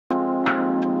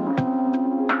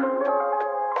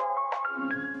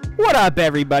What up,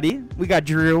 everybody? We got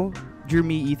Drew,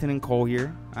 me, Ethan, and Cole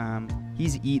here.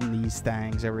 He's eating these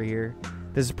things over here.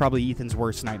 This is probably Ethan's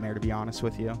worst nightmare, to be honest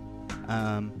with you.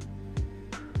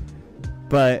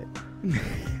 But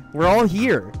we're all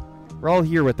here. We're all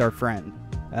here with our friend,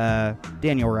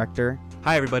 Daniel Rector.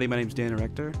 Hi, everybody. My name's Daniel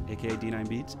Rector, a.k.a. DEE9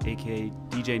 Beats, a.k.a.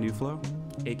 DJ New Flow,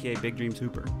 a.k.a. Big Dreams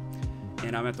Hooper.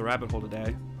 And I'm at the Rabbit Hole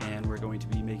today, and we're going to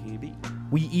be making a beat.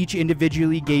 We each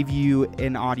individually gave you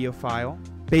an audio file.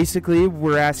 Basically,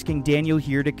 we're asking Daniel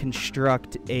here to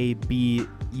construct a beat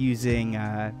using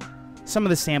some of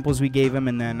the samples we gave him,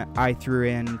 and then I threw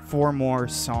in 4 more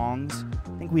songs.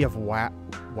 I think we have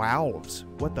wolves.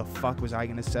 What the fuck was I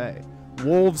gonna say?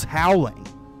 Wolves howling.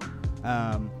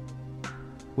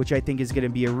 Which I think is gonna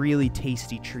be a really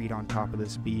tasty treat on top of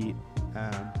this beat.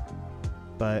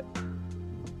 But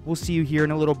we'll see you here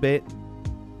in a little bit.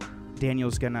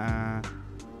 Daniel's gonna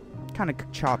kind of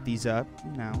chop these up,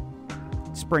 you know,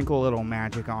 sprinkle a little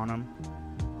magic on them.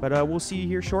 But we'll see you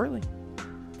here shortly.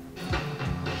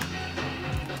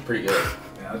 Pretty good.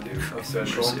 Yeah, dude.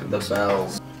 Official. The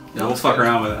bells. Yeah, we'll fuck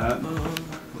around with that.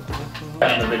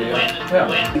 In the video.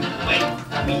 Yeah.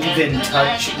 We even played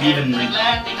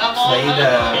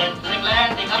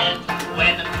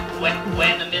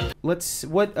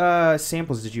what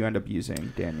samples did you end up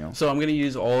using, Daniel? So I'm going to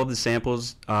use all of the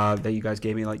samples that you guys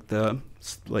gave me, like the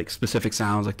specific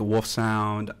sounds, like the wolf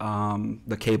sound,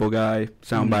 the cable guy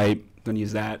sound bite. I'm going to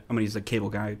use that. I'm going to use the cable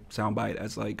guy sound bite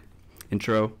as like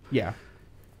intro. Yeah.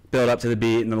 Build up to the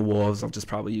beat, and then the wolves, I'll just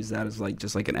probably use that as like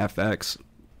just like an FX.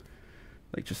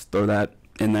 Like just throw that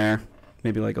in there,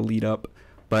 maybe like a lead up.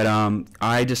 But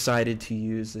I decided to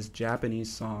use this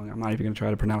Japanese song. I'm not even going to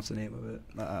try to pronounce the name of it.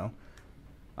 Uh-oh.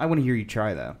 I want to hear you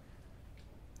try, though.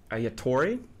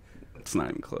 Ayatori? It's not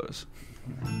even close.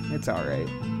 It's all right.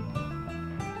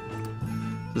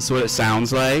 This is what it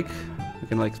sounds like. We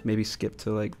can like maybe skip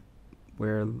to like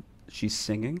where she's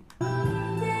singing.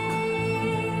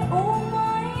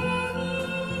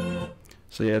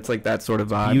 So yeah, it's like that sort of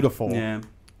vibe. Beautiful. Yeah,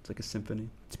 it's like a symphony.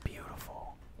 It's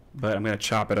beautiful. But I'm gonna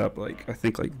chop it up like I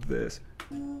think like this.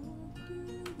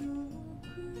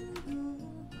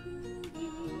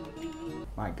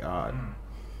 My God.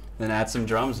 Then add some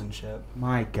drums and shit.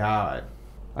 My God.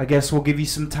 I guess we'll give you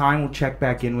some time. We'll check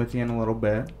back in with you in a little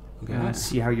bit. Okay.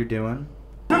 See how you're doing.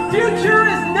 The future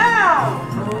is now!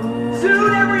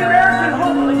 Soon every American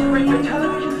home will integrate their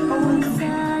television, phone,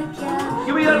 and computer.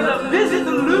 You'll be able to visit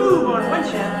the Louvre on one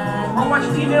channel, or watch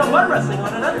female mud wrestling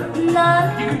on another. You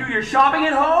can do your shopping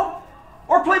at home,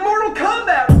 or play Mortal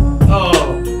Kombat.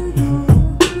 Oh.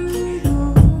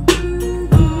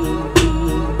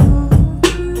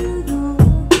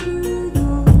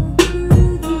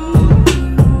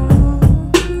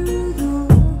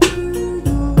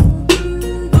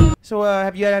 So,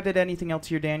 have you added anything else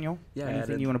here, Daniel? Yeah,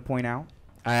 Anything you want to point out?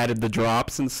 I added the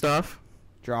drops and stuff.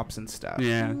 Drops and stuff.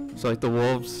 Yeah. So like the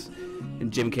wolves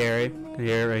and Jim Carrey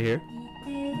here, right here.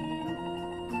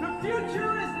 The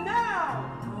future is now!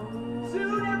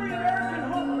 Soon every American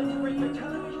home will integrate their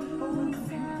television, phone, and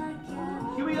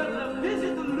computer. You'll be able to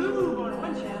visit the Louvre on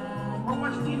one channel, or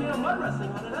watch female mud wrestling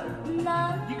on another.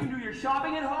 You can do your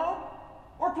shopping at home,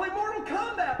 or play Mortal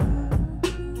Kombat.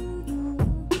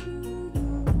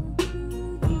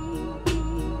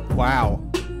 Wow.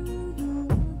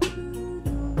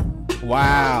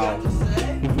 Wow.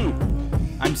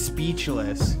 I'm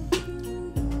speechless.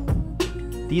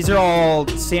 These are all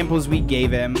samples we gave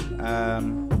him.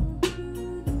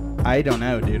 I don't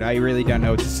know, dude. I really don't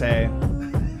know what to say.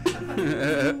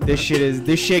 This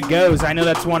shit goes. I know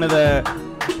that's one of the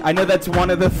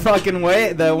fucking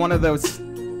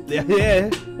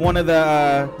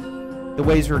the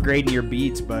ways we're grading your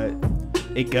beats, but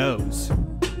it goes.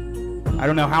 I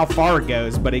don't know how far it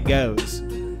goes, but it goes.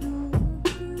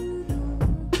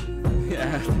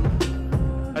 Yeah.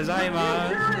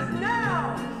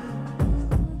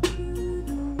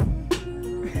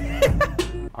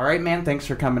 All right, man. Thanks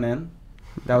for coming in.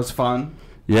 That was fun.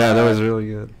 Yeah, that was really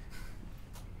good.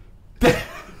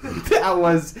 That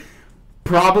was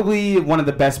probably one of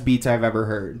the best beats I've ever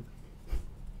heard.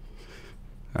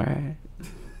 All right.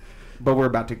 But we're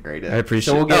about to grade it. I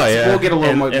appreciate. So we'll get a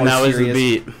little more serious. And that was the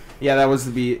beat. Yeah, that was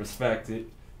the beat. Respect it.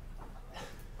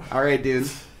 All right, dude.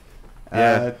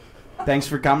 Yeah. Thanks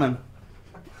for coming.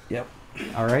 Yep.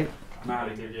 All right. I'm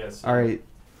out of here, yes. All right.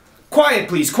 Quiet,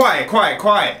 please. Quiet.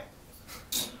 I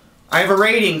have a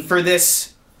rating for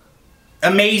this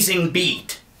amazing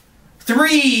beat.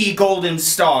 3 golden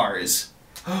stars.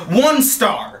 1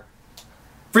 star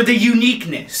for the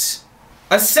uniqueness.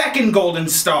 A 2nd golden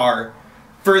star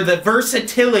for the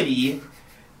versatility.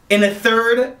 And a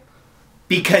 3rd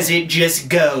because it just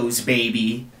goes,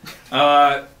 baby.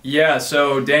 Yeah,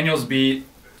 so Daniel's beat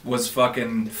was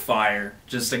fucking fire.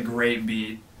 Just a great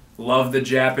beat. Love the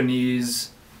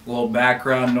Japanese, little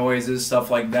background noises,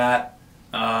 stuff like that.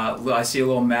 I see a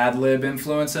little Mad Lib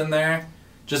influence in there.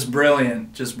 Just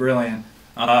brilliant, just brilliant.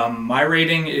 My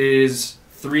rating is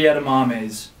 3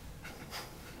 edamames.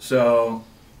 So,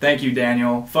 thank you,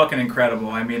 Daniel. Fucking incredible.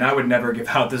 I mean, I would never give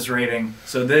out this rating.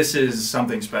 So this is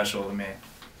something special to me.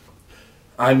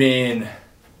 I mean,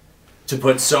 to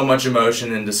put so much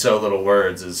emotion into so little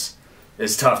words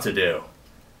is tough to do.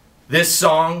 This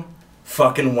song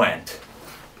fucking went.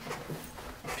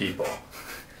 People.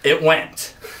 It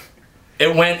went.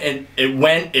 It went and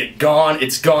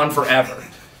it's gone forever.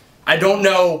 I don't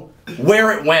know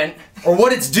where it went or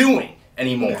what it's doing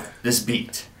anymore, this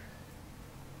beat.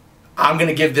 I'm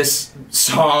gonna give this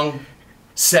song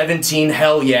 17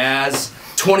 hell yeahs,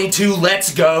 22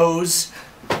 let's goes,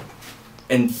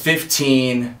 and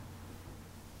 15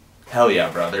 hell yeah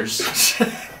brothers.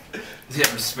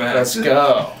 Yeah, respect. Let's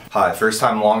go. Hi, first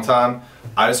time, long time.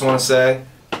 I just want to say,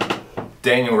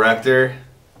 Daniel Rector,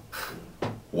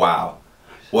 wow.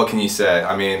 What can you say?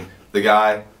 I mean, the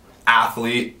guy,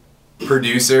 athlete,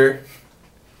 producer,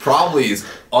 probably is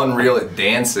unreal at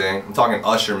dancing. I'm talking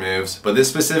Usher moves, but this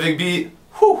specific beat,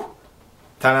 whew,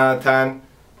 10 out of 10.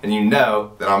 And you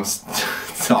know that I'm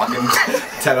talking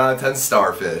 10 out of 10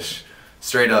 starfish.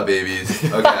 Straight up, babies.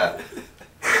 Okay.